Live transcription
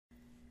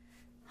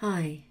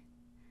Hi,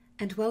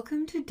 and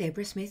welcome to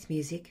Deborah Smith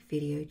Music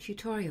Video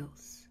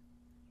Tutorials.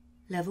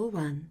 Level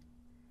 1,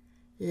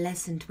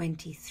 Lesson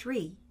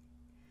 23,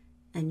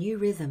 A New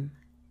Rhythm.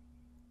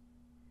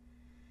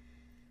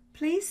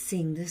 Please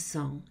sing the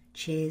song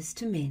Chairs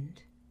to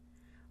Mend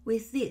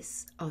with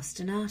this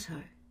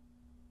ostinato.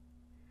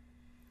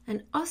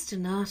 An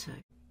ostinato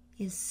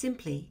is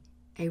simply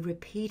a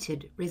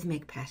repeated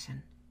rhythmic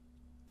pattern.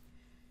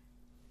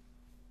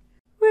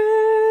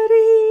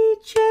 Ready,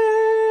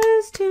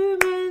 chairs to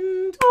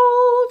mend,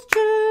 old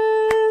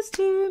chairs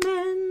to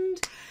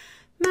mend,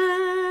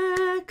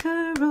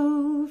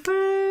 mackerel,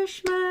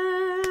 fresh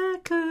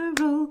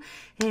mackerel,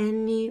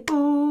 any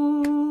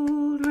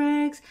old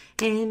rags,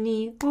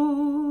 any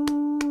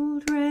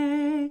old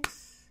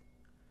rags.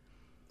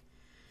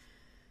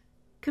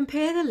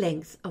 Compare the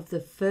length of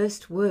the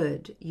first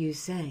word you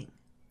sang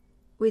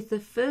with the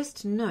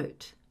first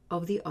note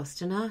of the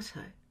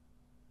ostinato.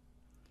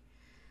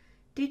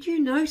 Did you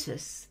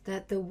notice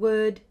that the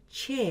word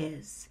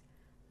chairs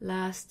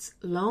lasts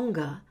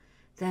longer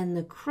than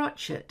the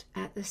crotchet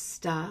at the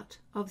start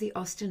of the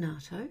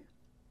ostinato?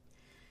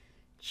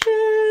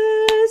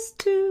 Chairs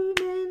to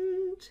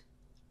mend.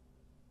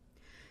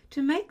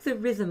 To make the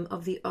rhythm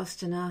of the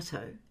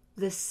ostinato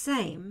the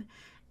same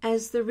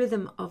as the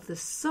rhythm of the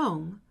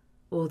song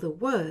or the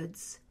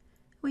words,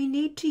 we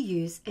need to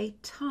use a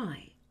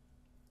tie.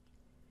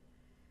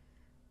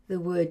 The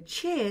word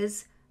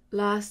chairs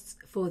lasts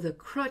for the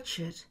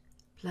crotchet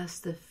plus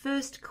the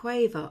first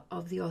quaver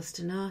of the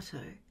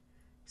ostinato,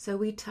 so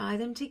we tie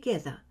them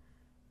together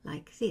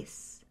like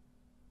this.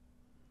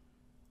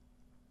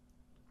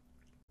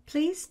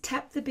 Please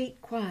tap the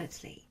beat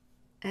quietly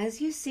as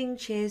you sing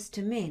Chairs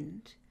to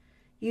Mend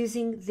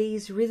using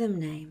these rhythm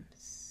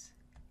names.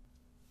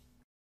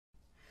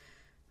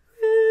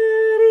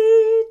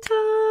 Ready,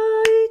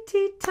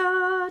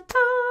 tighty-ta,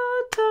 ta,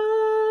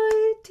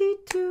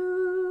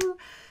 tighty-two,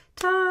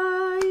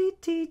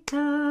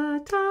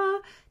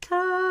 tighty-ta-ta,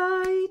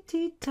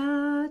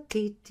 tighty-ta,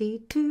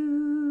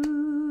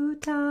 tighty-two,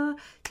 ta,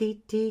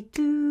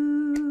 tighty-two.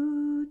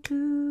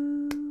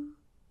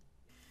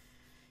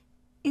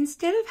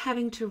 Instead of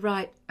having to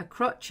write a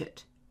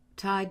crotchet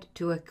tied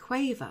to a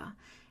quaver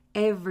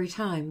every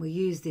time we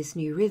use this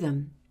new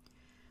rhythm,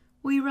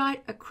 we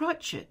write a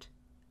crotchet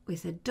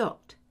with a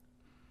dot.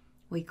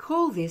 We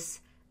call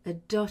this a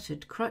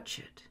dotted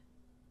crotchet.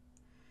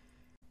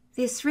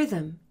 This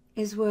rhythm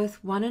is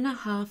worth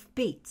 1.5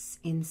 beats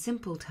in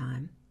simple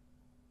time,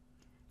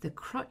 the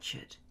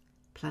crotchet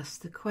plus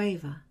the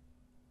quaver.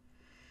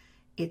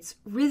 Its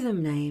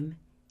rhythm name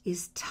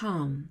is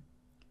tam,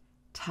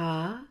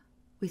 ta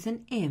with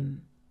an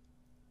M.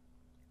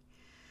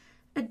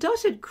 A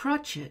dotted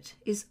crotchet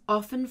is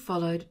often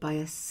followed by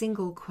a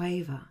single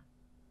quaver.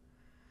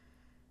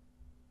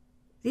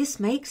 This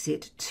makes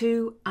it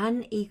 2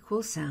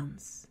 unequal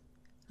sounds,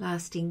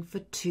 lasting for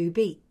 2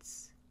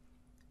 beats,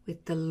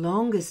 with the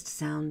longest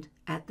sound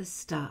at the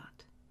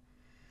start.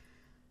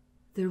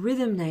 The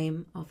rhythm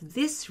name of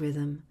this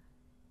rhythm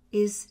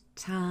is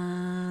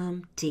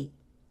tam-ti.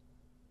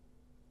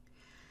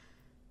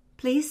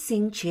 Please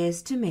sing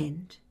Chairs to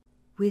Mend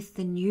with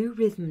the new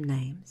rhythm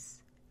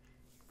names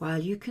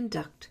while you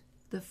conduct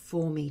the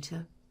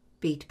 4-meter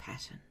beat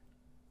pattern.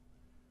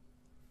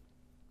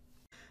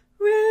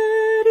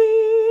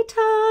 Ready,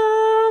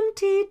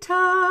 tam-ti-ta-ta,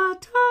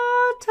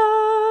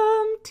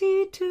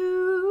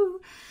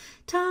 tam-ti-two,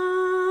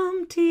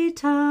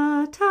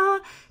 tam-ti-ta-ta,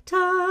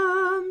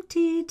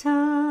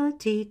 tam-ti-ta,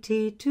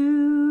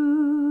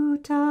 ti-ti-two,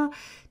 ta,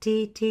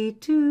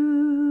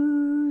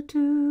 ti-ti-two,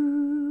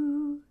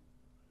 two.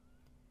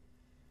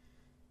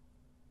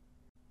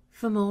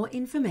 For more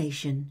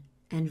information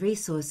and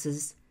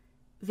resources,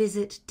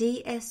 visit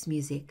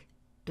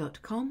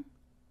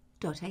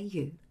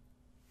dsmusic.com.au.